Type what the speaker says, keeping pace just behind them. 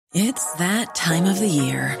It's that time of the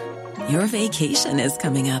year. Your vacation is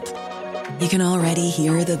coming up. You can already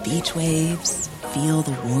hear the beach waves, feel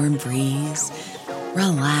the warm breeze,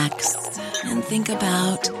 relax, and think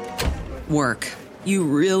about work. You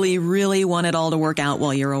really, really want it all to work out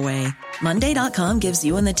while you're away. Monday.com gives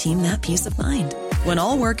you and the team that peace of mind. When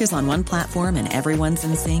all work is on one platform and everyone's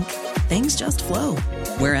in sync, things just flow.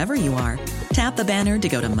 Wherever you are, tap the banner to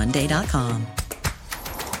go to Monday.com.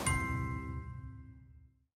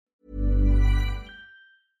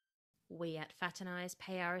 We at Fat and Eyes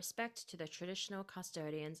pay our respect to the traditional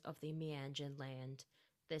custodians of the Meanjin land.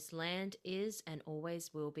 This land is and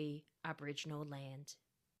always will be Aboriginal land.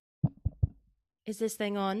 Is this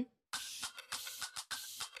thing on?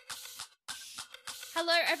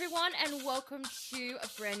 Hello everyone and welcome to a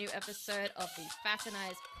brand new episode of the Fat and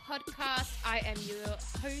Eyes podcast. I am your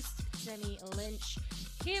host, Jenny Lynch,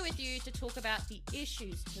 here with you to talk about the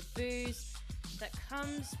issues, taboos that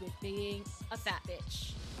comes with being a fat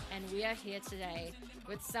bitch. And we are here today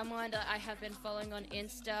with someone that I have been following on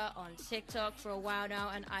Insta, on TikTok for a while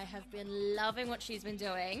now, and I have been loving what she's been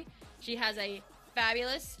doing. She has a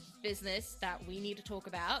fabulous business that we need to talk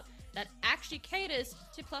about that actually caters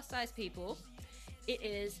to plus size people. It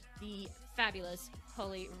is the fabulous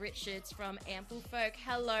Holly Richards from Ample Folk.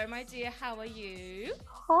 Hello, my dear. How are you?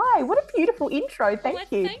 Hi. What a beautiful intro.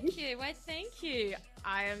 Thank you. Thank you.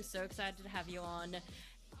 I am so excited to have you on.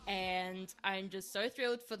 And I'm just so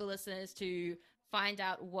thrilled for the listeners to find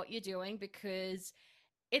out what you're doing, because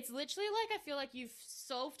it's literally like, I feel like you've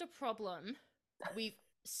solved a problem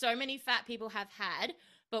so many fat people have had,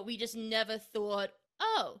 but we just never thought,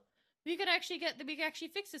 oh, we could actually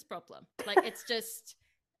fix this problem. Like, it's just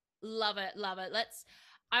love it.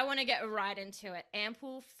 I want to get right into it.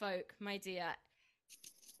 Ample Folk, my dear.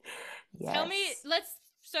 Yes. Tell me,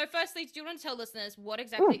 so firstly, do you want to tell listeners what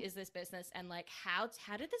exactly is this business, and like how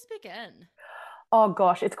did this begin? Oh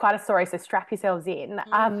gosh, it's quite a story, so strap yourselves in.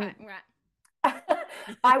 Okay, right.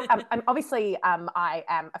 I'm obviously, I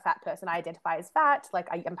am a fat person. I identify as fat. Like,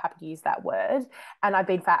 I am happy to use that word. And I've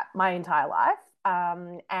been fat my entire life.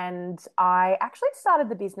 And I actually started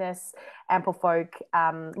the business Ample Folk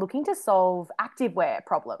looking to solve activewear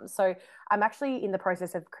problems. So I'm actually in the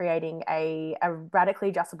process of creating a radically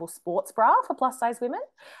adjustable sports bra for plus size women.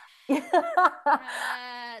 Yes,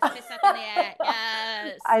 fist up in the air.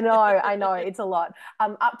 Yes. I know. It's a lot.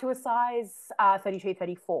 Up to a size 32,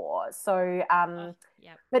 34. So,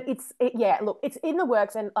 yep. But it's in the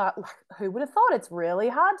works, and who would have thought it's really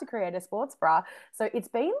hard to create a sports bra? So it's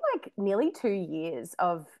been like nearly 2 years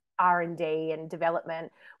of R&D and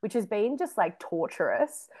development, which has been just like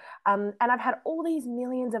torturous. And I've had all these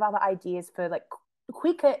millions of other ideas for like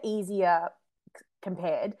quicker, easier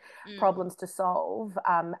compared problems to solve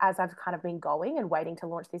as I've kind of been going and waiting to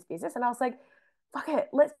launch this business. And I was like, fuck it,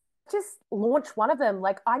 let's just launch one of them.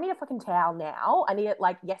 Like, I need a fucking towel now. I need it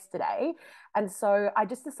like yesterday. And so I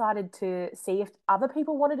just decided to see if other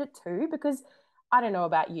people wanted it too, because I don't know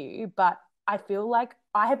about you, but I feel like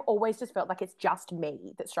I have always just felt like it's just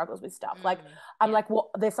me that struggles with stuff. Like, I'm like, what?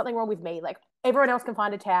 There's something wrong with me. Like, everyone else can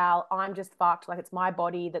find a towel. I'm just fucked. Like, it's my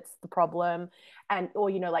body that's the problem. And,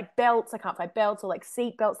 or, like belts, I can't find belts, or like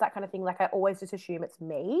seat belts, that kind of thing. Like, I always just assume it's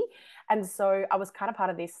me. And so I was kind of part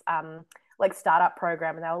of this like startup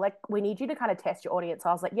program, and they were like, we need you to kind of test your audience. So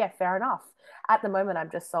I was like, yeah, fair enough. At the moment, I'm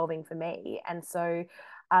just solving for me. And so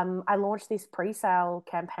I launched this pre-sale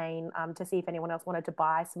campaign to see if anyone else wanted to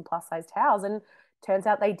buy some plus size towels, and turns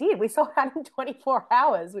out they did. We sold out in 24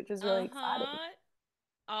 hours, which was really exciting.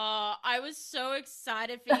 Oh, I was so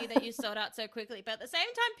excited for you that you sold out so quickly, but at the same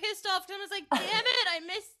time pissed off, and I was like, damn it, I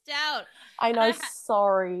missed out. I know,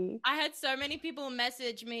 sorry. I had so many people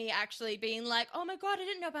message me actually being like, oh my God, I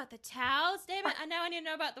didn't know about the towels. Damn it, I need to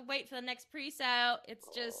know about the wait for the next pre-sale. It's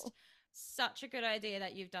just such a good idea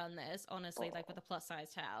that you've done this, honestly, like with the plus size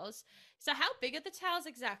towels. So how big are the towels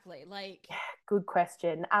exactly? Like, good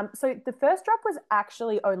question. So the first drop was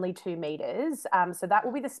actually only 2 meters. So that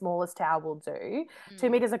will be the smallest towel we'll do. 2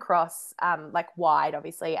 meters across, like wide,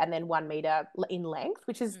 obviously, and then 1 meter in length,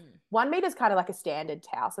 which is 1 meter is kind of like a standard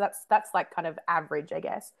towel. So that's like kind of average, I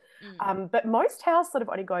guess. But most towels sort of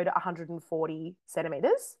only go to 140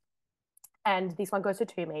 centimeters. And this one goes to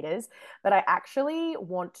 2 meters, but I actually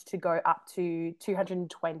want to go up to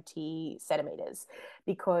 220 centimeters,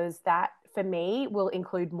 because that for me will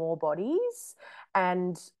include more bodies,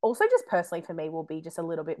 and also just personally for me will be just a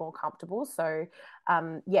little bit more comfortable. So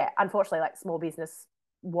unfortunately, like small business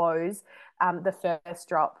woes, the first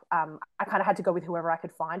drop, I kind of had to go with whoever I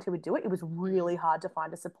could find who would do it. It was really hard to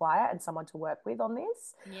find a supplier and someone to work with on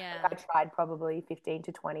this. Yeah. Like, I tried probably 15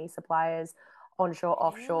 to 20 suppliers onshore,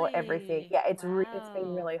 offshore, everything. Really? Yeah, it's been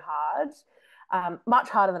Wow. really hard. Much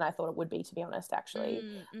harder than I thought it would be, to be honest,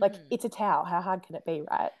 actually. Like, Mm-hmm. it's a towel. How hard can it be,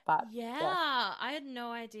 right? But yeah, Yeah, I had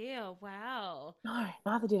no idea. Wow. no,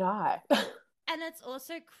 neither did I. And it's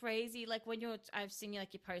also crazy, like when I've seen you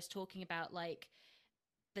like your post talking about like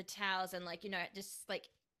the towels and like, just like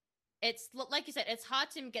it's like you said, it's hard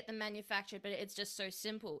to get them manufactured, but it's just so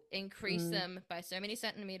simple. Increase Mm. them by so many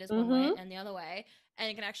centimeters one way Mm-hmm. and the other way, and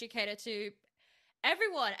it can actually cater to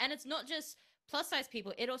everyone. And it's not just plus size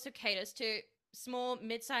people; it also caters to small,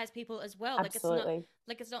 mid-sized people as well. Absolutely.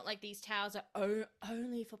 It's not like these towels are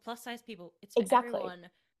only for plus size people. It's for Exactly. everyone.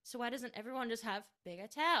 So why doesn't everyone just have bigger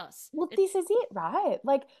towels? Well, It's this is it, right?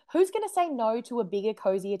 Like, who's going to say no to a bigger,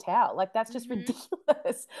 cozier towel? Like, that's just mm-hmm.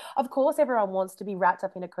 ridiculous. Of course, everyone wants to be wrapped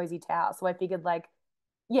up in a cozy towel. So I figured, like,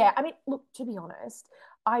 yeah, I mean, look, to be honest,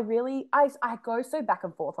 I go so back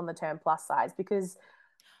and forth on the term plus size because,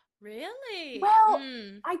 Really. well,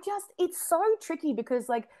 Mm. it's so tricky because,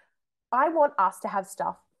 like, I want us to have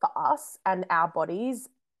stuff for us and our bodies,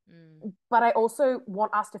 Mm. but I also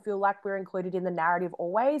want us to feel like we're included in the narrative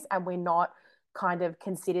always and we're not kind of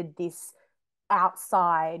considered this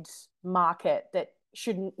outside market that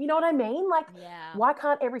shouldn't, you know what I mean? Like, Yeah. why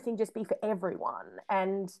can't everything just be for everyone?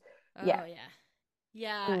 And yeah. Oh yeah.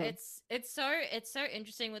 Yeah, Mm. it's so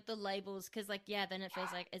interesting with the labels because like yeah, then it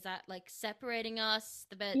feels like is that like separating us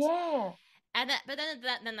the bit, Yeah. and that but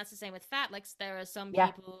then that's the same with fat. Like there are some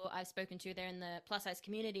Yeah. people I've spoken to, they're in the plus size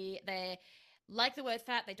community. They like the word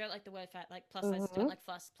fat, they don't like the word fat. Like plus size don't Mm-hmm. like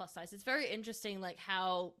plus size. It's very interesting like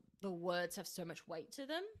how the words have so much weight to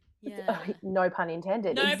them. Oh, Yeah. no pun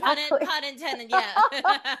intended. No Exactly. pun intended. Yeah.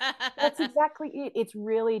 That's exactly it. It's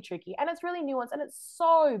really tricky and it's really nuanced and it's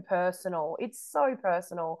so personal. It's so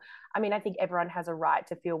personal. I mean, I think everyone has a right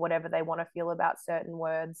to feel whatever they want to feel about certain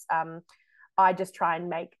words. I just try and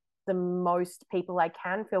make the most people I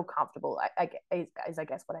can feel comfortable. Is I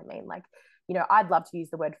guess what I mean. Like, I'd love to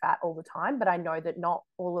use the word fat all the time, but I know that not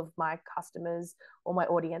all of my customers or my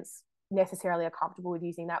audience necessarily are comfortable with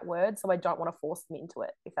using that word. So I don't want to force them into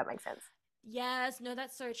it, if that makes sense. Yes, no,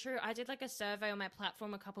 that's so true. I did like a survey on my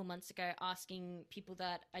platform a couple months ago asking people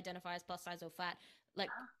that identify as plus size or fat, like,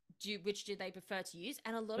 which do they prefer to use?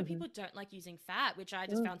 And a lot of Mm-hmm. people don't like using fat, which I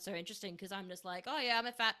just Mm. found so interesting because I'm just like, oh yeah, I'm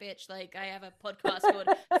a fat bitch. Like I have a podcast called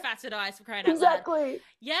Fated Eyes for crying out loud. Exactly.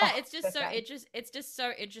 Yeah, Oh, best name. it's just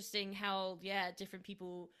so interesting how yeah different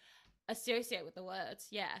people associate with the words.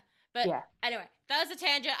 Yeah. But Yeah. anyway, that was a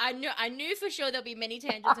tangent. I knew for sure there'll be many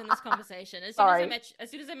tangents in this conversation. Sorry. As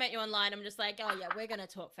soon as I met you online, I'm just like, oh yeah, we're gonna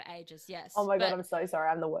talk for ages. Oh Yes, my God, but I'm so sorry.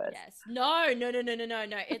 I'm the worst. yes, no.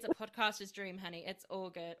 It's a podcaster's dream, honey. It's all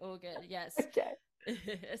good, all good. Yes. Okay.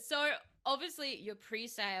 So obviously, your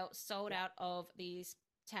pre-sale sold out of these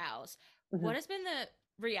towels. Mhm. What has been the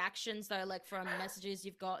reactions though, like from messages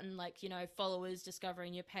you've gotten, like followers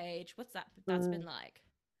discovering your page? That's Mm. been like?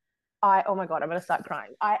 Oh my God, I'm gonna start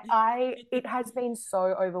crying. It has been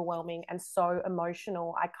so overwhelming and so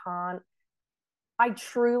emotional. I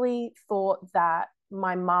truly thought that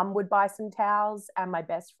my mum would buy some towels and my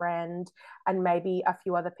best friend and maybe a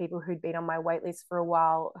few other people who'd been on my wait list for a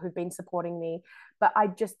while who've been supporting me. But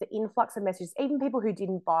the influx of messages, even people who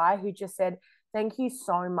didn't buy, who just said, thank you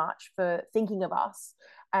so much for thinking of us.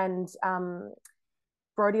 And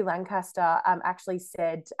Brody Lancaster actually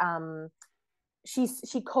said,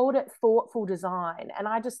 she called it thoughtful design. And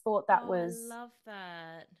I just thought Oh, I love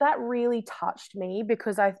that. that really touched me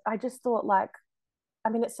because I just thought like, I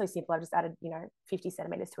mean, it's so simple. I've just added, 50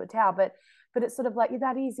 centimeters to a towel, but it's sort of like, yeah,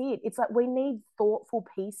 that is it. It's like we need thoughtful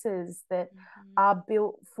pieces that Mm-hmm. are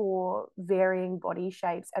built for varying body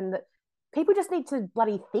shapes and that people just need to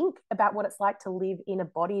bloody think about what it's like to live in a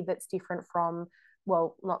body that's different from,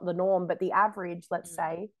 well, not the norm, but the average, let's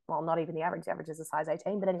say. Well, not even the average. The average is a size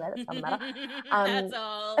 18, but anyway, that's another matter. That's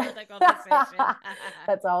all other conversation.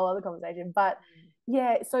 That's a whole other conversation. But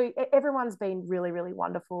yeah, so everyone's been really, really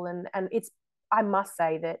wonderful. And I must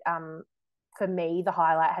say that for me, the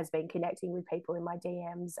highlight has been connecting with people in my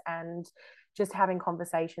DMs and just having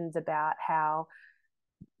conversations about how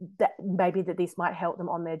that maybe that this might help them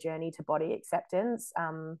on their journey to body acceptance.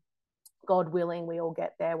 God willing, we all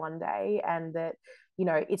get there one day, and that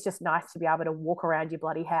it's just nice to be able to walk around your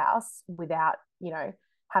bloody house without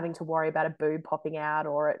having to worry about a boob popping out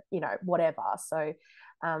or whatever. So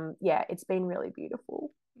yeah, it's been really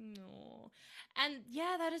beautiful. No. And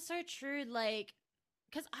yeah, that is so true. Like,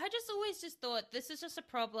 because I just always just thought this is just a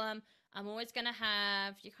problem I'm always gonna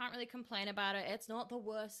have. You can't really complain about it. It's not the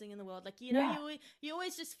worst thing in the world. Like, Yeah. you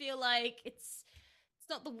always just feel like it's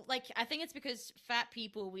not the like. I think it's because fat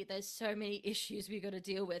people there's so many issues we got to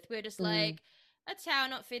deal with. We're just Mm. like a towel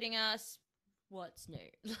not fitting us. what's new?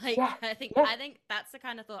 Like, Yeah, I think yeah. I think that's the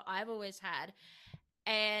kind of thought I've always had.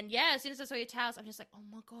 And yeah, as soon as I saw your towels, I'm just like, oh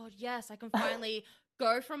my God, yes, I can finally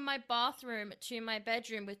go from my bathroom to my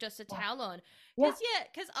bedroom with just a Yeah, towel on. yeah.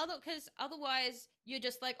 Because otherwise you're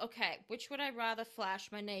just like, okay, which would I rather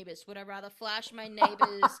flash my neighbors? Would I rather flash my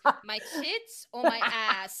neighbors my tits or my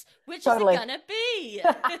ass? Which is it Totally. gonna be?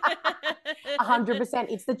 100%.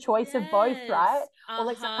 It's the choice of both, right? Yes. Or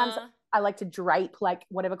like sometimes Uh-huh. I like to drape like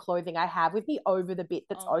whatever clothing I have with me over the bit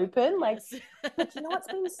that's Oh my God, open. yes. But you know what's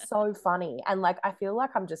been so funny? And like I feel like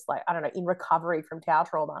I'm just like, I don't know, in recovery from towel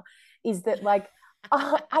trauma, is that like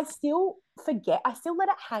I still forget, I still let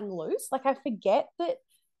it hang loose. Like I forget that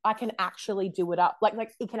I can actually do it up. Like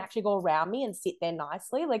it can actually go around me and sit there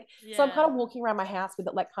nicely. Like so I'm kind Yeah. of walking around my house with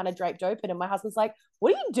it like kind of draped open, and my husband's like,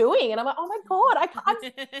 "What are you doing?" And I'm like, "Oh my God,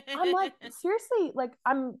 I'm like, seriously, like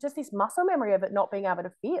I'm just this muscle memory of it not being able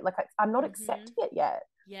to fit. Like I'm not Hmm. accepting it yet."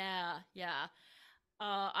 Yeah, yeah.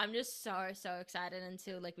 I'm just so excited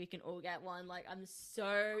until like we can all get one. Like I'm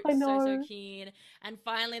I so know. keen. And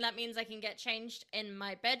finally that means I can get changed in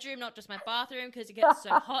my bedroom, not just my bathroom, because it gets so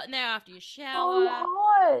hot in there after you So shower.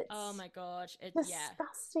 hot. Oh my gosh. Yeah.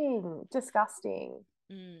 Disgusting. Disgusting.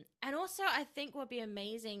 And also I think would be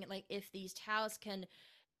amazing like if these towels can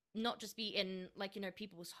not just be in like,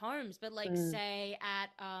 people's homes, but like Mm, say at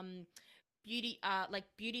beauty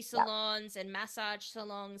yeah. salons and massage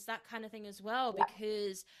salons, that kind of thing as well, Yeah.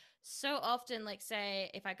 because so often like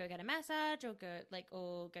say if I go get a massage or go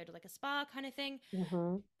to like a spa kind of thing,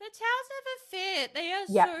 Mm-hmm. the towels never fit. They are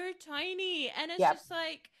Yeah. so tiny, and it's Yeah. just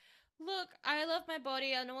like, look, I love my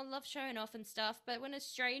body, I know I love showing off and stuff, but when a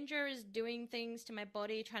stranger is doing things to my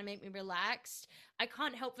body trying to make me relaxed, I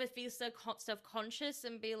can't help but feel so self-conscious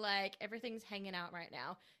and be like, everything's hanging out right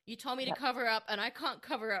now. You told me to Yeah. cover up, and I can't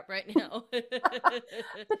cover up right now.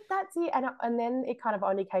 But that's it. And then it kind of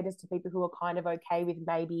only caters to people who are kind of okay with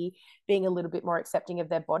maybe being a little bit more accepting of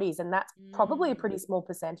their bodies. And that's probably a Mm, pretty small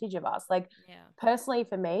percentage of us. Like yeah. personally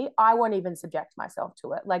for me, I won't even subject myself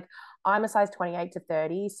to it. Like I'm a size 28 to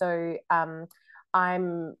 30. So I'm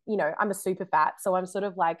a super fat. So I'm sort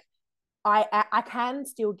of like I can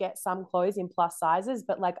still get some clothes in plus sizes,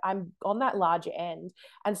 but like I'm on that larger end.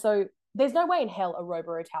 And so there's no way in hell a robe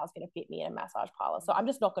or a towel is going to fit me in a massage parlor. So I'm Mm,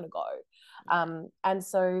 just not going to go. yeah. And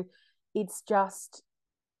so it's just,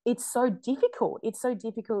 it's so difficult. It's so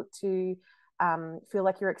difficult to feel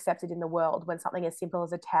like you're accepted in the world when something as simple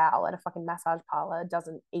as a towel at a fucking massage parlor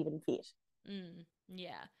doesn't even fit.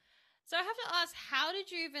 Yeah. So I have to ask, how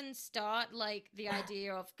did you even start like the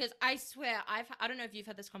idea of, because I swear I don't know if you've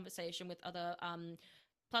had this conversation with other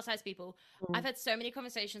plus size people. I've Mm, had so many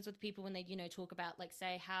conversations with people when they, talk about like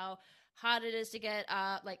say how hard it is to get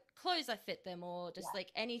like clothes that fit them or just like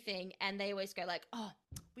anything, and they always go like, "Oh,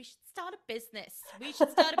 we should start a business. We should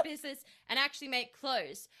start a business and actually make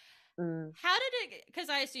clothes." mm. How did it, because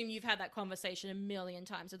I assume you've had that conversation a million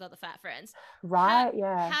times with other fat friends. How Right?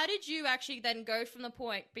 Yeah. how did you actually then go from the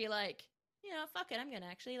point be like, fuck it, I'm gonna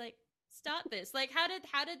actually like start this? Like how did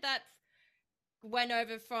that went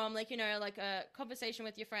over from like, like a conversation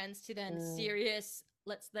with your friends to then Mm. serious,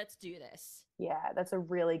 let's do this. Yeah, that's a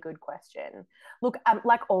really good question. Look,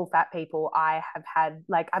 like all fat people, I have had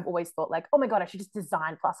like I've always thought like, oh my God, I should just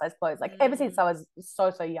design plus size clothes. Like ever since I Mm, was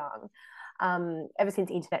so young, ever since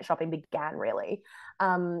internet shopping began, really.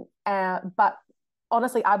 But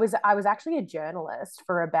honestly, I was actually a journalist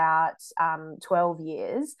for about 12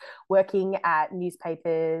 years, working at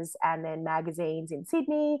newspapers and then magazines in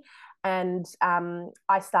Sydney. And I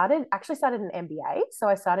actually started an MBA, so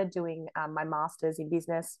I started doing my master's in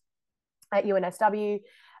business at UNSW,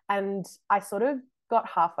 and I sort of got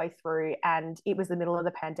halfway through, and it was the middle of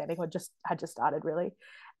the pandemic, or just had just started really,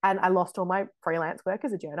 and I lost all my freelance work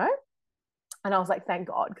as a journo, and I was like, thank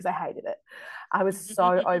God, because I hated it. I was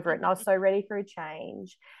so over it, and I was so ready for a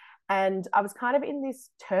change. And I was kind of in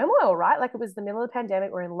this turmoil, right? Like it was the middle of the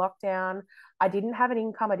pandemic, we're in lockdown. I didn't have an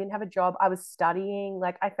income, I didn't have a job, I was studying.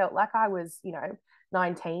 Like I felt like I was,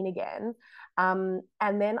 19 again. And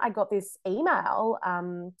then I got this email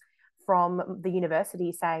from the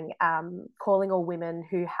university saying, calling all women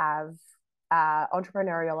who have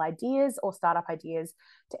entrepreneurial ideas or startup ideas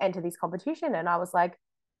to enter this competition. And I was like,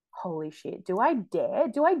 holy shit, do I dare?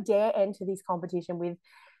 Do I dare enter this competition with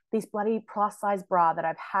this bloody plus size bra that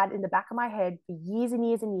I've had in the back of my head for years and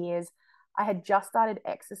years and years? I had just started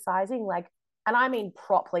exercising, like, and I mean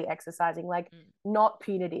properly exercising, like mm, not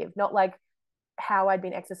punitive, not like how I'd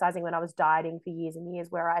been exercising when I was dieting for years and years,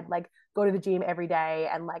 where I'd like go to the gym every day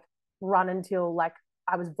and like run until like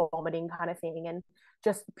I was vomiting kind of thing, and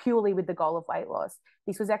just purely with the goal of weight loss.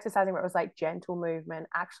 This was exercising where it was like gentle movement,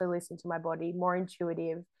 actually listening to my body, more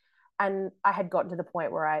intuitive. And I had gotten to the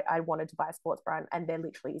point where I wanted to buy a sports bra, and there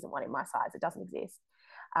literally isn't one in my size. It doesn't exist.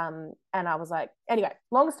 And I was like, anyway,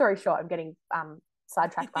 long story short, I'm getting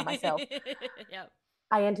sidetracked by myself. Yep.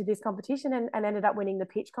 I entered this competition and ended up winning the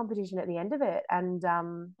pitch competition at the end of it. And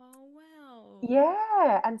Oh, wow.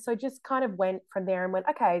 yeah. And so just kind of went from there and went,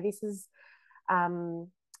 okay, this is,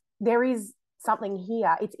 there is something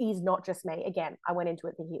here. It is not just me. Again, I went into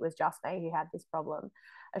it thinking it was just me who had this problem,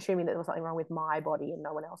 assuming that there was something wrong with my body and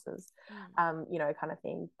no one else's, you know, kind of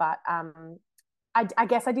thing. But I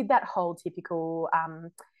guess I did that whole typical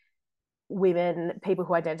people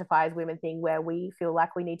who identify as women thing, where we feel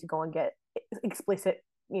like we need to go and get explicit,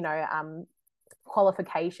 you know,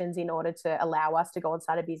 qualifications in order to allow us to go and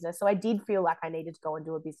start a business. So I did feel like I needed to go and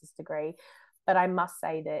do a business degree, but I must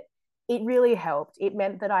say that it really helped. It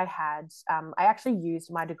meant that I actually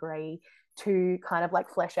used my degree to kind of like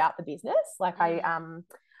flesh out the business. Like I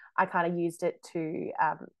kind of used it to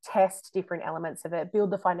test different elements of it,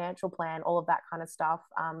 build the financial plan, all of that kind of stuff,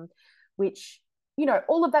 which, you know,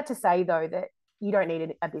 all of that to say, though, that you don't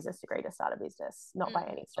need a business degree to start a business, not by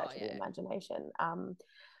any stretch of the imagination.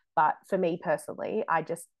 But for me personally, I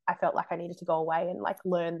felt like I needed to go away and like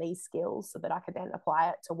learn these skills so that I could then apply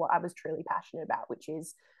it to what I was truly passionate about, which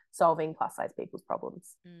is solving plus size people's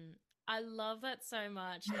problems. I love that so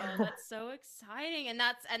much. Oh, that's so exciting. And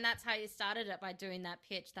that's how you started it, by doing that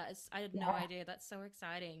pitch. I had no idea. That's so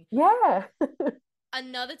exciting. Yeah.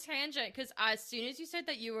 Another tangent, because as soon as you said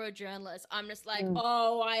that you were a journalist, I'm just like,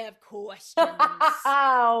 oh, I have questions.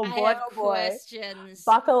 Oh boy. Questions.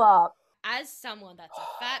 Buckle up. As someone that's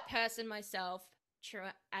a fat person myself,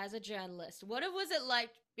 as a journalist, what was it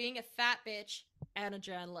like being a fat bitch and a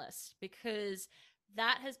journalist? Because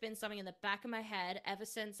that has been something in the back of my head ever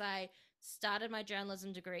since I started my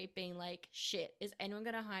journalism degree, being like, shit, is anyone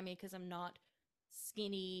going to hire me because I'm not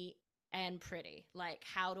skinny and pretty? Like,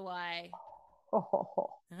 how do I...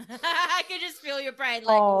 I could just feel your brain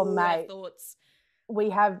like, mate, thoughts. We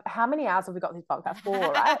have, how many hours have we got this podcast for,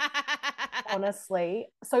 right? Honestly.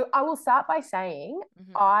 So I will start by saying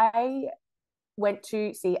I went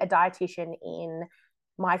to see a dietitian in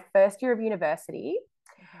my first year of university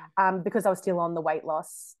because I was still on the weight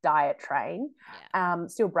loss diet train,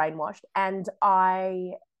 still brainwashed. And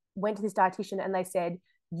I went to this dietitian and they said,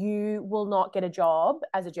 you will not get a job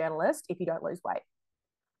as a journalist if you don't lose weight.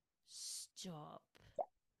 Stop. Yeah.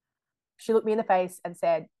 She looked me in the face and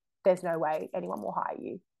said, there's no way anyone will hire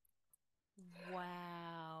you.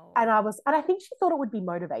 Wow. And I think she thought it would be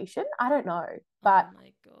motivation. I don't know. But oh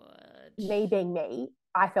my God, me being me,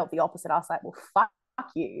 I felt the opposite. I was like, well, fuck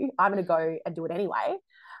you. I'm going to go and do it anyway.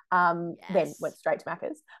 Then went straight to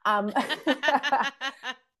Macca's. And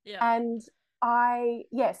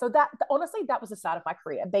so that honestly, that was the start of my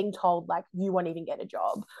career, being told like, you won't even get a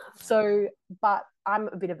job. So, but I'm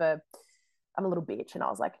a little bitch, and I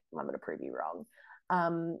was like, I'm going to prove you wrong.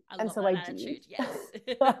 And so I did. Yes.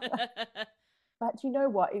 But you know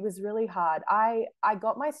what? It was really hard. I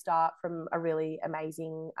got my start from a really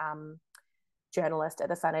amazing journalist at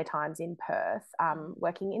the Sunday Times in Perth,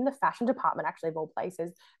 working in the fashion department, actually, of all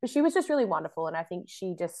places. But she was just really wonderful. And I think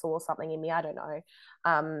she just saw something in me, I don't know,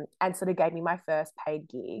 and sort of gave me my first paid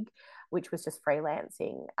gig, which was just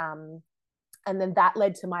freelancing. And then that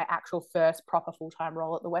led to my actual first proper full-time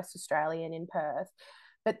role at the West Australian in Perth.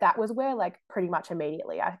 But that was where, like, pretty much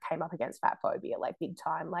immediately I came up against fat phobia, like, big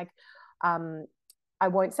time. Like, I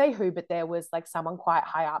won't say who, but there was, like, someone quite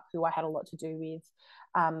high up who I had a lot to do with,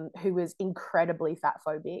 who was incredibly fat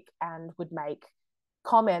phobic and would make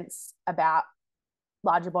comments about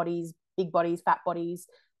larger bodies, big bodies, fat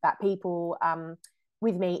people,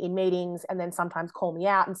 with me in meetings, and then sometimes call me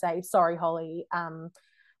out and say, sorry, Holly,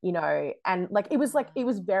 you know, and like, it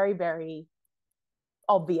was very, very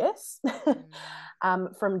obvious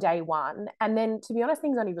from day one. And then, to be honest,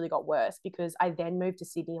 things only really got worse because I then moved to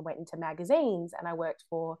Sydney and went into magazines, and I worked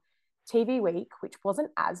for TV Week, which wasn't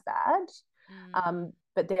as bad.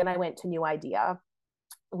 But then I went to New Idea,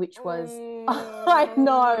 which was I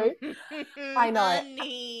know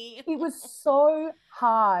Honey. It was so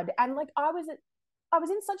hard. And like, I was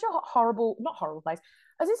in such a not horrible place.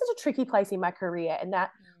 I was in such a tricky place in my career, and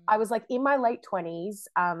that I was like in my late 20s,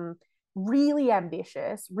 really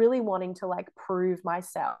ambitious, really wanting to like prove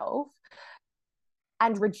myself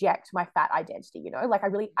and reject my fat identity, you know, like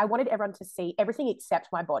I wanted everyone to see everything except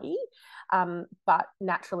my body. But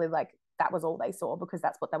naturally, like, that was all they saw because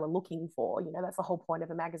that's what they were looking for. You know, that's the whole point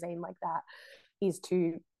of a magazine like that, is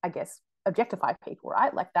to, I guess, objectify people,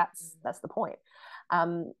 right? Like, that's the point.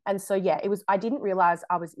 And so, yeah, I didn't realize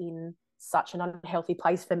I was in such an unhealthy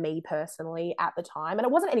place for me personally at the time. And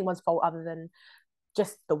it wasn't anyone's fault other than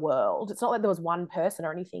just the world. It's not like there was one person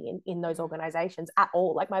or anything in those organizations at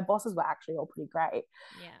all. Like my bosses were actually all pretty great.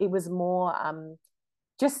 Yeah. It was more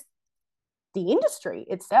just the industry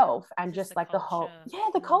itself, and just like culture.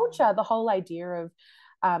 the culture, the whole idea of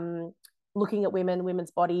looking at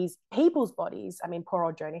women's bodies, people's bodies. I mean, poor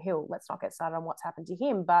old Jonah Hill, let's not get started on what's happened to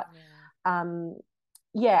him, but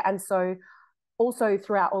and so also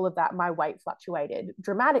throughout all of that, my weight fluctuated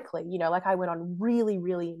dramatically. You know, like I went on really,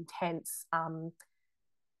 really intense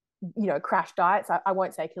crash diets. I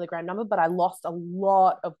won't say a kilogram number, but I lost a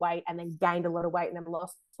lot of weight and then gained a lot of weight and then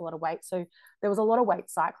lost a lot of weight. So there was a lot of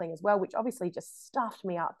weight cycling as well, which obviously just stuffed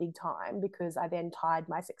me up big time, because I then tied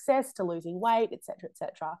my success to losing weight, et cetera, et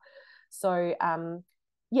cetera. So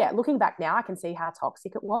looking back now, I can see how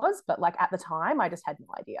toxic it was. But like at the time, I just had no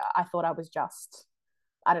idea. I thought I was just,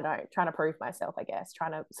 I don't know, trying to prove myself, I guess,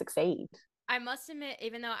 trying to succeed. I must admit,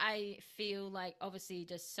 even though I feel like obviously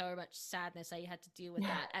just so much sadness that you had to deal with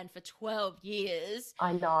that, and for 12 years,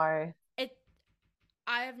 I know.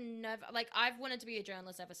 I've never, like, I've wanted to be a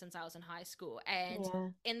journalist ever since I was in high school.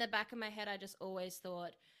 And in the back of my head, I just always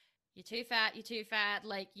thought, you're too fat.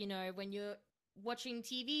 Like, you know, when you're watching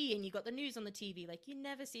TV and you got the news on the TV, like, you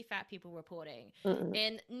never see fat people reporting.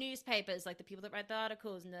 In newspapers, like the people that write the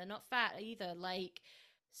articles, and they're not fat either. Like,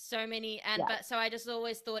 so many, but so I just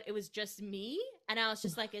always thought it was just me, and I was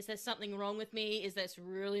just like, is there something wrong with me? Is this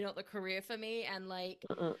really not the career for me? And like,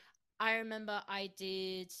 I remember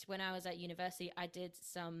when I was at university,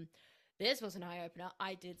 this was an eye-opener,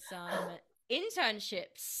 I did some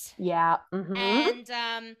internships.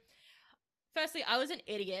 And firstly, I was an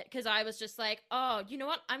idiot, because I was just like, oh, you know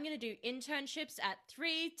what? I'm going to do internships at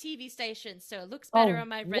 3 TV stations, so it looks better on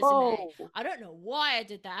my resume. I don't know why I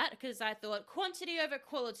did that, because I thought quantity over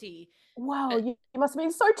quality. Wow, you must have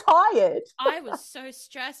been so tired. I was so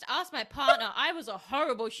stressed. Ask my partner. I was a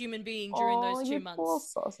horrible human being during those 2 months. Poor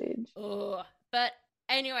sausage. Oh, but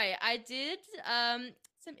anyway, I did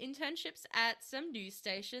some internships at some news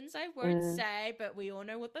stations. I won't say, but we all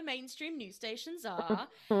know what the mainstream news stations are.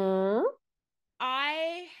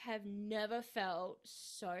 I have never felt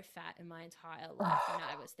so fat in my entire life when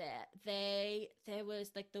I was there. There was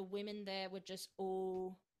like, the women there were just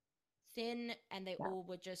all thin, and they all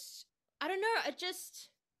were just, I don't know, it just,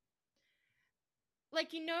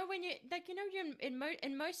 like, you know, when you, like, you know, you're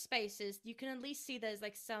in most spaces, you can at least see there's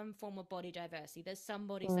like some form of body diversity. There's some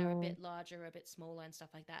bodies that are a bit larger, a bit smaller, and stuff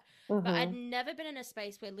like that. But I'd never been in a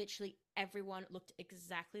space where literally everyone looked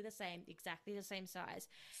exactly the same size.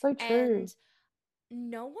 So true. And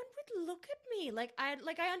no one would look at me. Like, I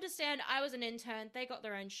understand I was an intern. They got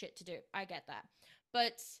their own shit to do. I get that.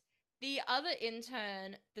 But the other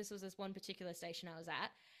intern, this was this one particular station I was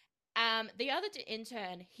at, the other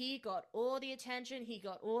intern, he got all the attention, he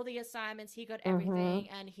got all the assignments, he got everything,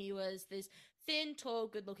 and he was this thin, tall,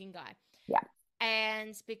 good-looking guy. Yeah.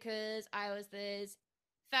 And because I was this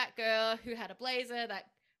fat girl who had a blazer that,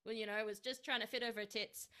 well, you know, was just trying to fit over her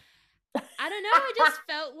tits, I don't know, I just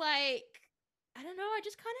felt like, I don't know, I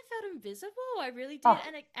just kind of felt invisible. I really did.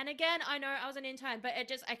 And again, I know I was an intern, but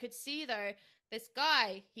I could see, though, this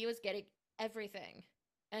guy, he was getting everything.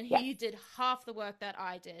 And he did half the work that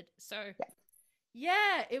I did. So,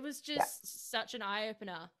 it was just such an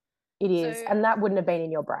eye-opener. It is. And that wouldn't have been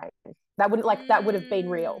in your brain. That wouldn't, like, that would have been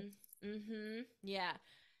real. Yeah.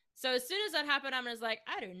 So as soon as that happened, I was like,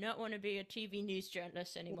 I do not want to be a TV news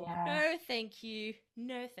journalist anymore. No, thank you.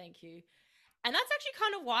 No, thank you. And that's actually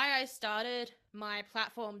kind of why I started my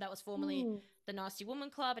platform that was formerly the Nasty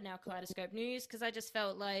Woman Club and now Kaleidoscope News, because I just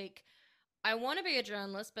felt like I want to be a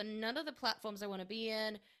journalist, but none of the platforms I want to be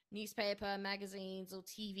in, newspaper, magazines, or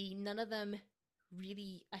TV, none of them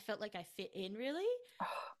really, I felt like I fit in, really.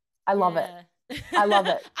 I love it. I love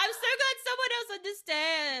it. I'm so glad someone else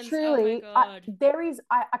understands. Truly, oh my God.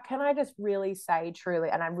 can I just really say truly,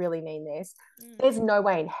 and I really mean this, there's no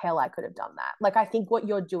way in hell I could have done that. Like, I think what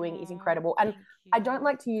you're doing is incredible. And I don't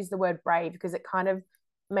like to use the word brave, because it kind of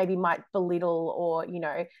maybe might belittle, or, you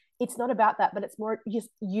know, it's not about that, but it's more just,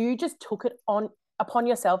 you just took it upon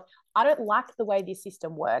yourself. I don't like the way this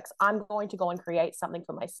system works. I'm going to go and create something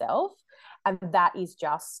for myself. And that is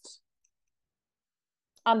just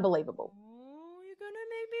unbelievable.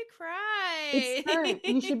 Cry. It's true.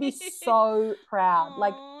 You should be so proud.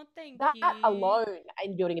 Like, that you. alone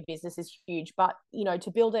in building a business is huge. But, you know,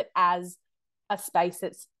 to build it as a space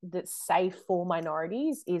that's safe for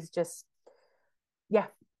minorities is just,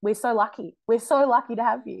 we're so lucky. We're so lucky to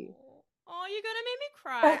have you. Oh, you're gonna make me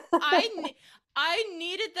cry. I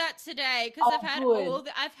needed that today, because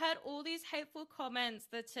I've had all these hateful comments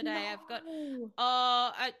that today I've got.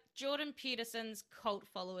 Jordan Peterson's cult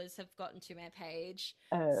followers have gotten to my page.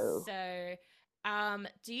 Oh. So,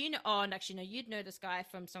 Do you know? Oh, and actually, no. You'd know this guy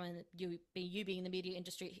from someone that you being in the media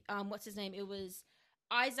industry. What's his name? It was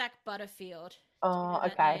Isaac Butterfield. Do you know Oh,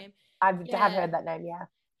 that okay. name? Have Yeah. heard that name, yeah.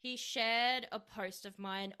 He shared a post of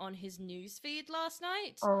mine on his news feed last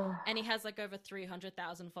night, Oh, and he has like over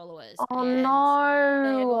 300,000 followers. oh And they've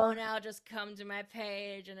all no. now just come to my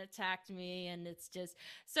page and attacked me. And it's just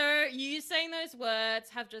so you saying those words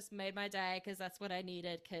have just made my day because that's what I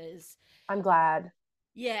needed. Because, I'm glad. I'm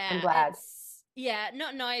yeah, glad.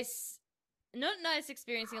 not nice, not nice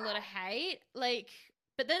experiencing a lot of hate. Like,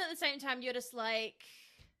 but then at the same time, you're just like,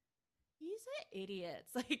 these are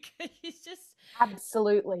idiots. Like, he's just,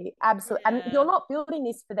 Absolutely. Absolutely. And yeah. you're not building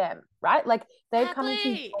this for them, right? Like they've come into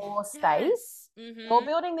Exactly. your space. Yes. You're Mm-hmm.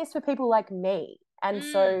 building this for people like me. And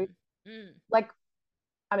so, Mm. Mm. like,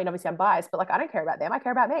 I mean, obviously I'm biased, but like, I don't care about them. I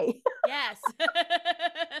care about me. Yes. And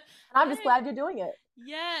I'm I just don't. glad you're doing it.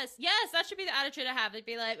 Yes. Yes. That should be the attitude to have. It'd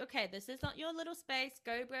be like, okay, this is not your little space.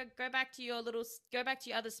 Go back to your little. Go back to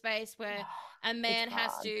your other space where a It's man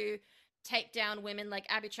has hard. to take down women like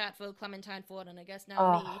Abby Chatfield, Clementine Ford, and I guess now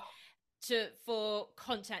Oh, me for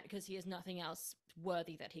content because he has nothing else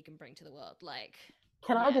worthy that he can bring to the world. Like,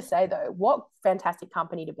 can I yeah. just say though, what fantastic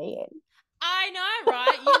company to be in? I know,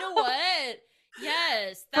 right? You know what?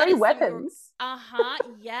 Yes, that Three is some. weapons.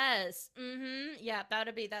 Yes. Yeah,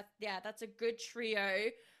 that'd be that. Yeah, that's a good trio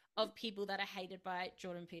of people that are hated by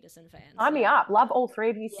Jordan Peterson fans. Sign me Yeah. up. Love all three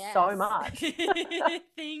of you so Yes. much.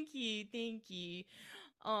 Thank you. Thank you.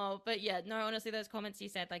 Oh, but yeah, no, honestly, those comments you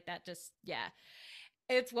said like that just, yeah,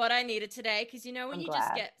 it's what I needed today. Cause you know, when I'm you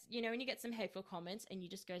just glad. get, when you get some hateful comments and you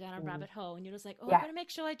just go down a Mm. rabbit hole and you're just like, oh, I Yeah. gotta make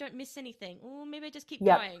sure I don't miss anything. Oh, maybe I just keep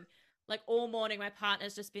Yep. going. Like all morning, my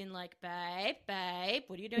partner's just been like, babe,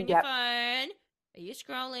 what are you doing on Yep. your phone? Are you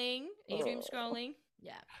scrolling? Are you doom scrolling?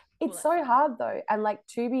 Yeah. It's so hard though. And like,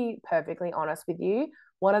 to be perfectly honest with you,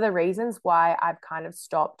 one of the reasons why I've kind of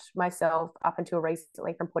stopped myself up until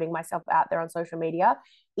recently from putting myself out there on social media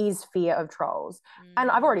is fear of trolls.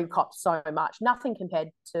 And I've already copped so much, nothing compared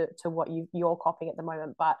to what you're copping at the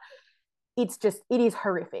moment, but it is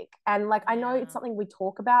horrific. And like, I know it's something we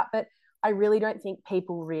talk about, but I really don't think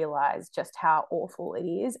people realize just how awful it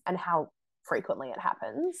is and how frequently it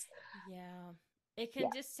happens. Yeah. It can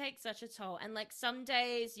just take such a toll. And like some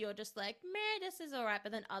days you're just like, meh, this is all right.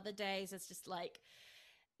 But then other days it's just like,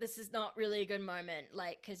 this is not really a good moment.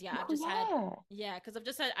 Like, cause yeah, cause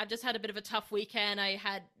I've just had a bit of a tough weekend. I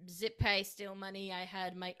had ZipPay steal money. I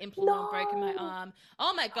had my implant broken my arm.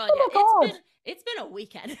 Oh my God. Yeah. It's been a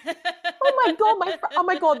weekend. Oh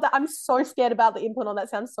my God, I'm so scared about the implant on. That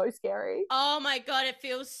sounds so scary. Oh my God, it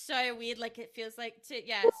feels so weird. Like it feels like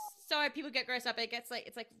sorry, people get grossed up. It's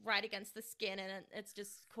like right against the skin and it's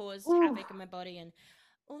just caused havoc in my body and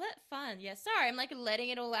all that fun. Yeah, sorry, I'm like letting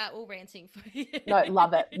it all out, all ranting for you. No,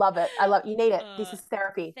 love it. You need it. This is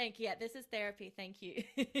therapy. Thank you. Yeah, this is therapy. Thank you.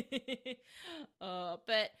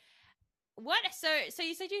 But what? So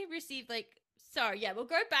you said you received like. Sorry, yeah, we'll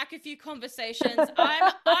go back a few conversations.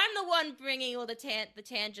 I'm the one bringing all the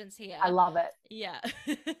tangents here. I love it. Yeah.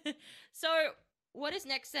 So, what is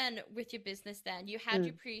next then with your business then? You had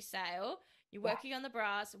your pre-sale. You're working on the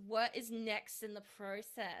bras. What is next in the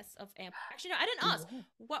process of Ample? Actually, no, I didn't ask.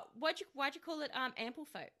 Why'd you call it Ample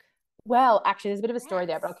Folk? Well, actually, there's a bit of a story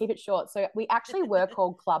there, but I'll keep it short. So we actually were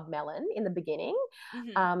called Club Melon in the beginning,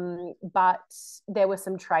 but there were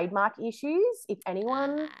some trademark issues. If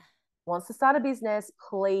anyone wants to start a business,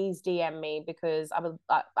 please DM me because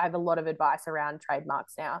I have a lot of advice around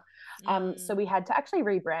trademarks now. So we had to actually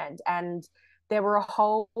rebrand, and there were a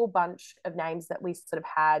whole bunch of names that we sort of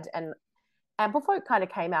had, and Amplefolk kind of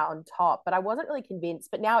came out on top, but I wasn't really convinced.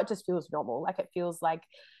 But now it just feels normal. Like it feels like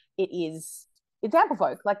it's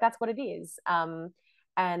Amplefolk. Like that's what it is.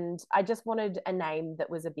 And I just wanted a name that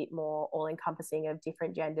was a bit more all encompassing of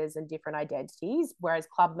different genders and different identities, whereas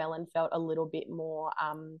Club Melon felt a little bit more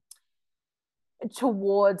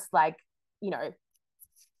towards like,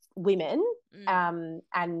 women, and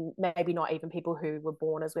maybe not even people who were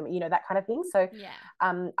born as women, that kind of thing. So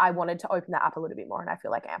I wanted to open that up a little bit more, and I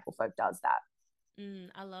feel like Amplefolk does that.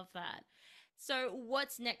 I love that. So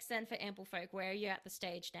what's next then for Amplefolk? Where are you at the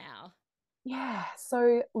stage now? Yeah,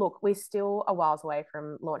 so look, we're still a whiles away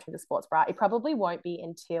from launching the sports bra. It probably won't be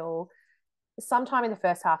until sometime in the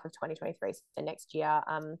first half of 2023, so next year.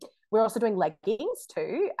 We're also doing leggings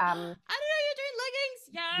too. I didn't know you're doing leggings.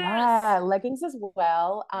 Yes. Yeah, leggings as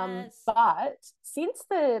well. Yes. But since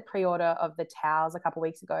the pre-order of the towels a couple of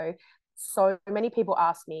weeks ago, so many people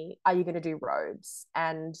asked me, are you going to do robes?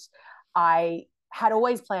 And I had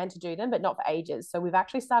always planned to do them, but not for ages. So we've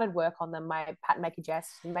actually started work on them. My pattern maker, Jess,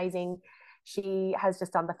 she's amazing. She has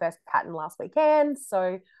just done the first pattern last weekend.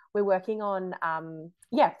 So we're working on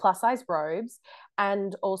plus size robes,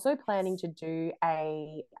 and also planning to do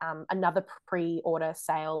another pre-order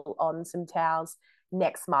sale on some towels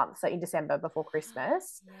next month, so in December before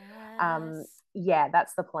Christmas. Yes.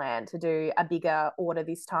 That's the plan, to do a bigger order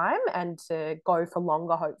this time and to go for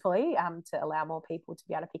longer, hopefully, to allow more people to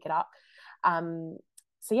be able to pick it up.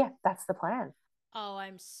 That's the plan. Oh,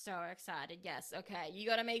 I'm so excited. Yes. Okay. You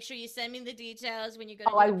got to make sure you send me the details when you're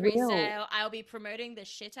Oh, going I to do the will. pre-sale. I'll be promoting the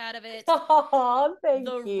shit out of it. Oh, thank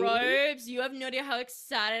The you. robes, you have no idea how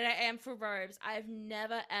excited I am for robes. I've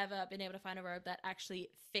never ever been able to find a robe that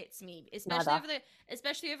actually fits me, especially over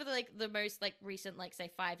the like the most like recent, like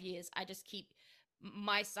say 5 years. I just keep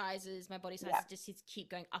my sizes, my body sizes just keep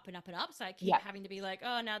going up and up and up. So I keep having to be like,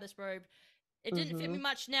 oh, now this robe, it didn't fit me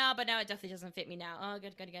much now, but now it definitely doesn't fit me now. Oh, I'm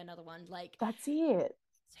gonna get another one. Like, that's it.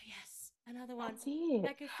 so yes, another one That's it.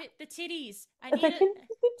 that could fit the titties. I need it.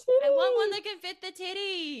 I want one that can fit the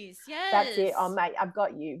titties. Yes. That's it. Oh, mate, I've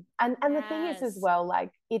got you. And the thing is as well,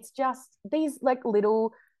 like, it's just these like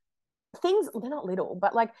little things, they're not little,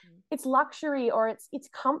 but like it's luxury, or it's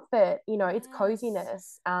comfort, it's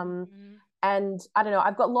coziness. And I don't know,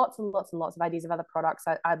 I've got lots and lots and lots of ideas of other products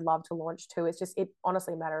I'd love to launch too. It's just,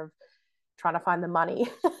 honestly a matter of trying to find the money.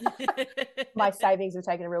 My savings have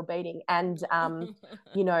taken a real beating, and and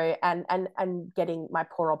getting my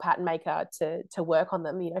poor old pattern maker to work on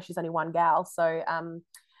them. She's only one gal, so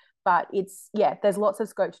but there's lots of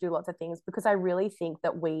scope to do lots of things, because I really think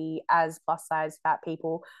that we as plus size fat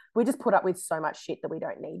people, we just put up with so much shit that we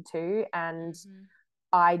don't need to. And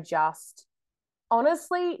I just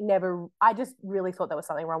honestly I just really thought there was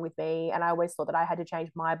something wrong with me, and I always thought that I had to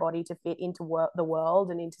change my body to fit into the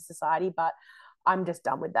world and into society, but I'm just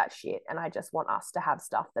done with that shit, and I just want us to have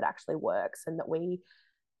stuff that actually works and that we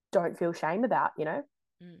don't feel shame about.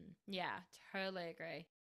 Yeah, totally agree.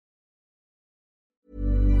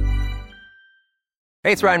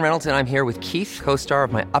 Hey, it's Ryan Reynolds, and I'm here with Keith, co-star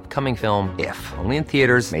of my upcoming film, If, only in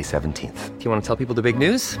theaters May 17th. Do you want to tell people the big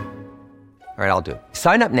news? All right, I'll do it.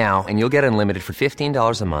 Sign up now and you'll get unlimited for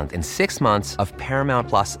 $15 a month and 6 months of Paramount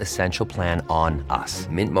Plus Essential Plan on us.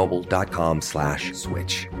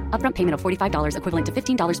 MintMobile.com/switch. Upfront payment of $45 equivalent to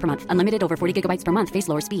 $15 per month. Unlimited over 40 gigabytes per month. Face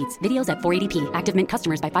lower speeds. Videos at 480p. Active Mint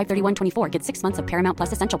customers by 531.24 get 6 months of Paramount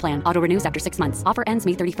Plus Essential Plan. Auto renews after 6 months. Offer ends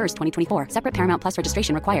May 31st, 2024. Separate Paramount Plus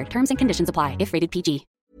registration required. Terms and conditions apply if rated PG.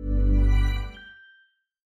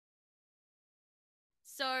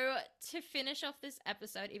 So to finish off this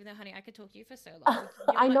episode, even though, honey, I could talk to you for so long.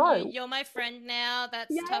 I know. You're my friend now.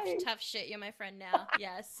 That's Yay. tough shit. You're my friend now.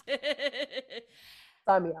 Yes.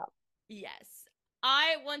 Sign me up. Yes.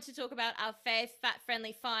 I want to talk about our fave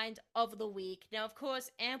fat-friendly find of the week. Now, of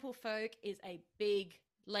course, Ample Folk is a big,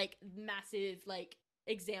 like, massive, like,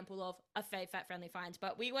 example of a fave fat-friendly find.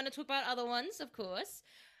 But we want to talk about other ones, of course.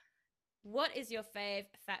 What is your fave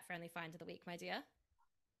fat-friendly find of the week, my dear?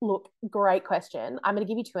 Look, great question. I'm going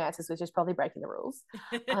to give you two answers, which is probably breaking the rules.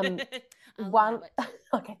 One,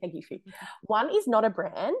 okay, thank you. One is not a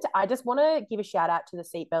brand. I just want to give a shout out to the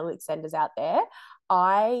seatbelt extenders out there.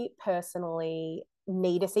 I personally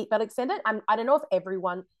need a seatbelt extender. I don't know if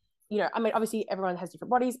everyone, obviously everyone has different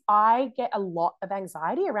bodies. I get a lot of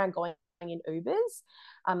anxiety around going in Ubers.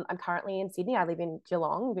 I'm currently in Sydney. I live in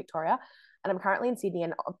Geelong, Victoria, and I'm currently in Sydney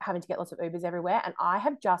and having to get lots of Ubers everywhere. And I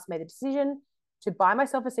have just made the decision to buy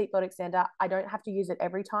myself a seatbelt extender. I don't have to use it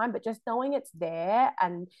every time, but just knowing it's there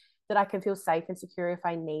and that I can feel safe and secure if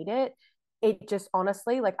I need it, it just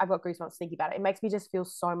honestly, like, I've got goosebumps thinking about it. It makes me just feel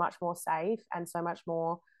so much more safe and so much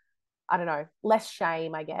more, I don't know, less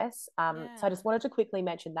shame, I guess. So I just wanted to quickly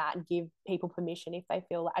mention that and give people permission if they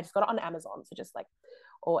feel like, I just got it on Amazon, so just like,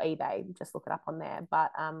 or eBay, just look it up on there. But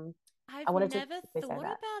I've never thought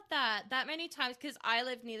about that many times, because I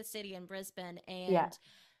live near the city in Brisbane, and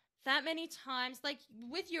that many times, like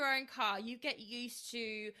with your own car, you get used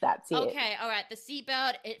to, that's it. Okay, all right, the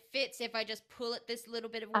seatbelt, it fits if I just pull it this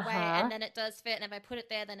little bit of a way, and then it does fit, and if I put it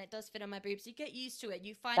there, then it does fit on my boobs. You get used to it.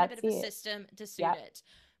 You find a bit of a system to suit it.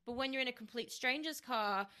 But when you're in a complete stranger's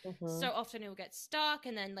car, so often it will get stuck,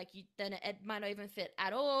 and then then it might not even fit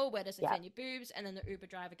at all. Where does it fit in your boobs? And then the Uber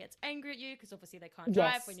driver gets angry at you because obviously they can't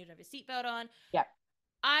drive when you don't have your seatbelt on.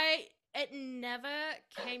 It never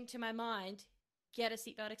came to my mind, get a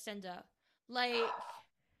seatbelt extender. Like,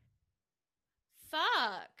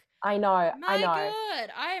 fuck. I know. My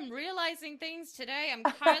God, I am realizing things today. I'm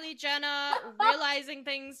Kylie Jenner realizing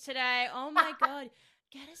things today. Oh my God.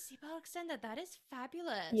 Get a seatbelt extender. That is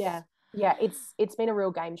fabulous. Yeah, it's been a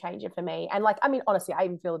real game changer for me. And honestly, I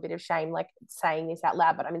even feel a bit of shame like saying this out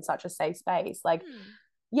loud, but I'm in such a safe space. Like,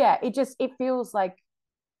 it feels like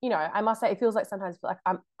you know, I must say it feels like sometimes like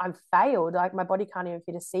I'm failed, like my body can't even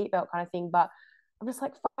fit a seatbelt kind of thing. But I'm just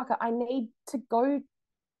like, fuck it, I need to go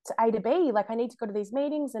to A to B. Like I need to go to these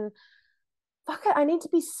meetings and fuck it, I need to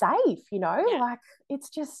be safe, you know? Yeah. Like it's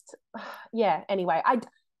just yeah, anyway, I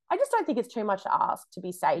just don't think it's too much to ask to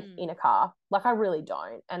be safe in a car. Like I really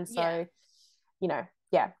don't. And so, Yeah. you know,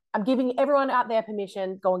 yeah, I'm giving everyone out there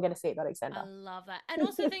permission, go and get a seatbelt I extender. love that. And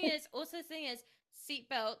also the thing is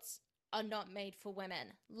seatbelts are not made for women.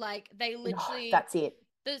 Like they No, literally that's it.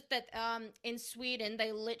 in Sweden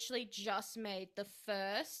they literally just made the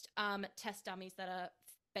first test dummies that are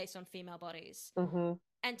based on female bodies. Mm-hmm.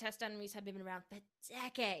 And test dummies have been around for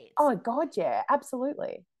decades. Oh God, yeah,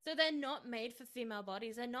 absolutely. So they're not made for female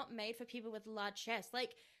bodies. They're not made for people with large chests.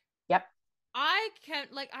 Like, yep. I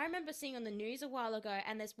remember seeing on the news a while ago,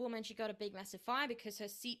 and this woman, she got a big massive fine because her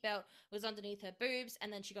seatbelt was underneath her boobs,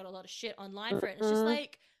 and then she got a lot of shit online for it. And it's just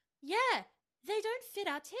like, yeah, they don't fit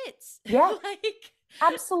our tits. Yeah, like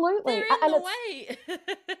absolutely. they're in the way.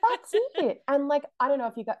 That's it. And like, I don't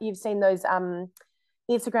know if you've seen those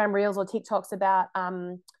Instagram reels or TikToks about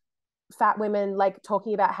fat women like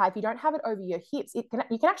talking about how if you don't have it over your hips, you can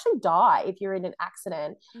actually die if you're in an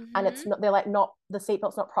accident and it's not, they're like not, the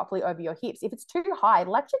seatbelt's not properly over your hips. If it's too high,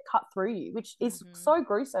 it'll actually cut through you, which is so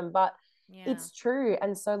gruesome, but it's true.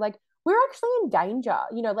 And so like we're actually in danger,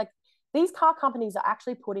 you know, like these car companies are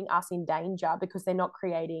actually putting us in danger because they're not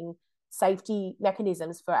creating safety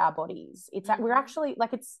mechanisms for our bodies. It's we're actually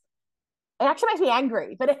like it actually makes me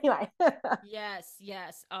angry, but anyway. yes.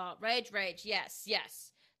 Rage,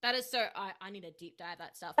 yes. That is so. I need to deep dive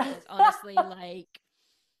that stuff because honestly, like.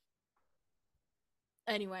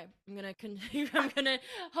 Anyway, I'm gonna continue. I'm gonna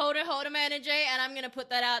hold my energy, and I'm gonna put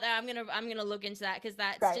that out there. I'm gonna look into that because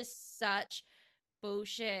that's just such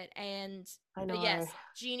bullshit. And I know. But yes,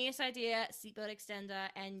 genius idea, seatbelt extender,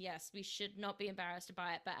 and yes, we should not be embarrassed to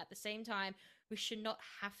buy it. But at the same time, we should not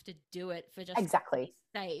have to do it for just exactly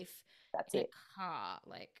safe. That's in it. A car,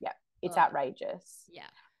 like yeah, it's outrageous. Yeah.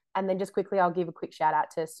 And then just quickly, I'll give a quick shout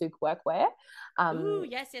out to Souk Workwear. Ooh,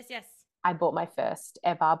 yes. I bought my first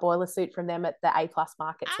ever boiler suit from them at the A+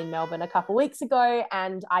 markets in Melbourne a couple of weeks ago,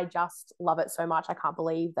 and I just love it so much. I can't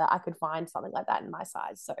believe that I could find something like that in my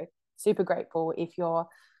size. So super grateful. If you're,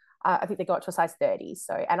 I think they got to a size 30.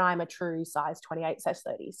 So, and I'm a true size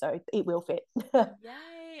 28/30, so it will fit.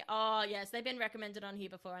 Yay! Oh yes, they've been recommended on here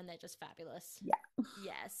before, and they're just fabulous. Yeah.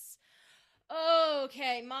 Yes.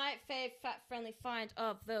 Okay, my fave fat-friendly find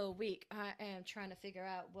of the week. I am trying to figure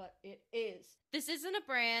out what it is. This isn't a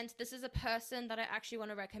brand. This is a person that I actually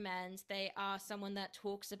want to recommend. They are someone that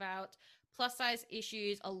talks about plus-size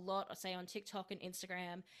issues a lot, say on TikTok and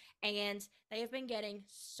Instagram, and they have been getting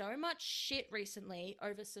so much shit recently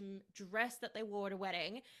over some dress that they wore at a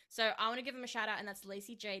wedding. So I want to give them a shout-out, and that's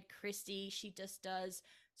Lacey Jade Christie. She just does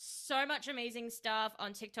so much amazing stuff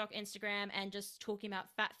on TikTok, Instagram, and just talking about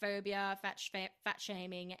fat phobia, fat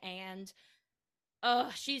shaming, and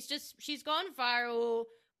she's gone viral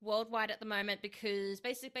worldwide at the moment because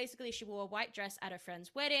basically she wore a white dress at her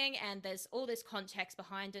friend's wedding, and there's all this context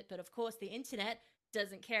behind it, but of course the internet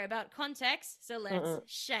doesn't care about context, so let's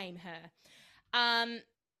shame her.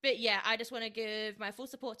 But yeah, I just want to give my full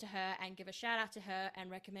support to her and give a shout out to her and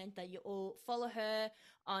recommend that you all follow her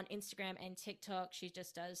on Instagram and TikTok. She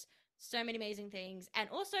just does so many amazing things and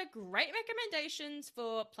also great recommendations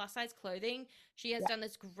for plus size clothing. She has done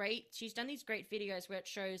she's done these great videos where it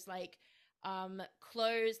shows like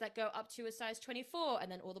clothes that go up to a size 24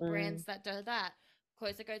 and then all the brands that do that,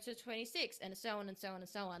 clothes that go to 26 and so on and so on and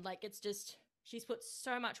so on. Like it's just, she's put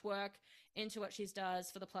so much work into what she does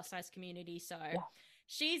for the plus size community. So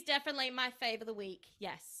she's definitely my fave of the week.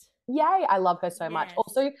 Yes. Yay. I love her so much.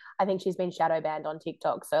 Also, I think she's been shadow banned on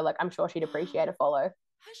TikTok. So like, I'm sure she'd appreciate a follow.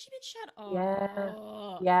 Has she been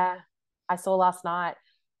shadow? Yeah. I saw last night.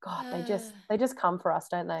 God, they just come for us,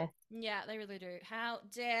 don't they? Yeah, they really do. How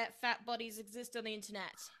dare fat bodies exist on the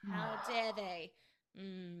internet? How dare they?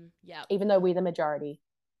 Yeah. Even though we're the majority.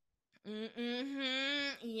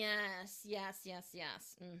 Yes.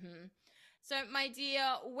 So, my dear,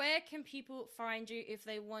 where can people find you if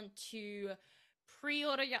they want to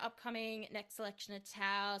pre-order your upcoming next selection of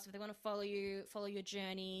towels? If they want to follow your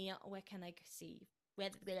journey, where can they see? Where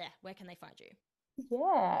can they find you?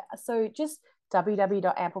 Yeah, so just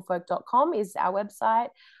www.amplefolk.com is our website.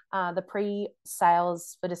 The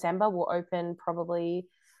pre-sales for December will open probably,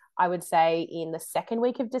 I would say, in the second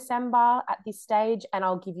week of December at this stage, and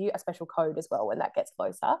I'll give you a special code as well when that gets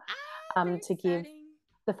closer, to give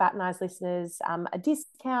the Fat and Eyes listeners a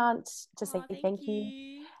discount to say thank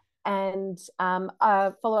you. And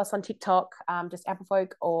follow us on TikTok, just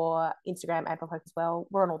Amplefolk, or Instagram Amplefolk as well.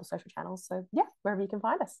 We're on all the social channels. So yeah, wherever you can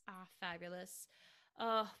find us. Ah, fabulous.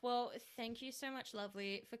 Well, thank you so much,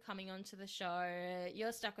 Lovely, for coming on to the show.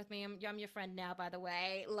 You're stuck with me. I'm your friend now, by the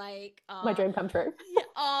way. Like, My dream come true. Yeah,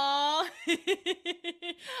 oh,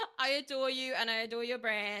 I adore you and I adore your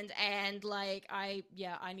brand. And like, I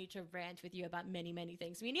need to rant with you about many, many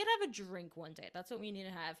things. We need to have a drink one day. That's what we need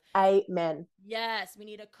to have. Amen. Yes, we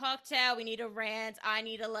need a cocktail. We need a rant. I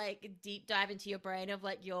need to like deep dive into your brain of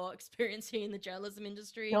like your experience here in the journalism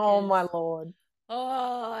industry. Oh my Lord.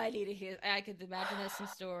 Oh, I need to hear. I could imagine there's some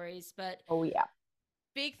stories, but oh yeah,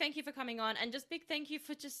 big thank you for coming on, and just big thank you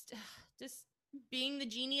for just being the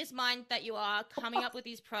genius mind that you are, coming up with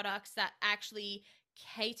these products that actually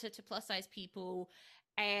cater to plus size people.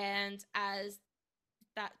 And as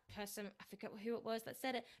that person, I forget who it was that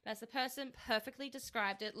said it, but as the person perfectly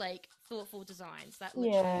described it, like thoughtful designs. That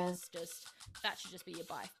literally is just, that should just be your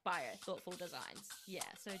bio, thoughtful designs. Yeah,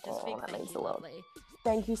 so just big thank you, Lovely.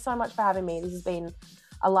 Thank you so much for having me. This has been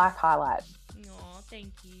a life highlight. Oh,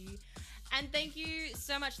 thank you. And thank you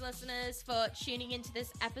so much, listeners, for tuning into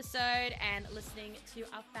this episode and listening to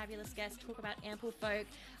our fabulous guest talk about Amplefolk.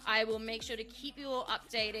 I will make sure to keep you all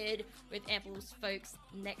updated with Amplefolk's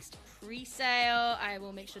next pre-sale. I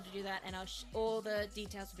will make sure to do that, and all the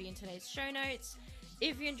details will be in today's show notes.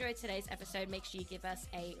 If you enjoyed today's episode, make sure you give us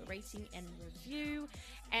a rating and review,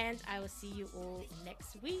 and I will see you all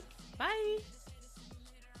next week. Bye!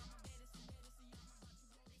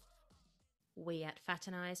 We at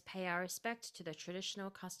Fatenize pay our respect to the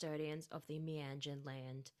traditional custodians of the Meanjin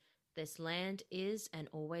land. This land is and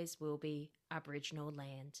always will be Aboriginal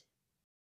land.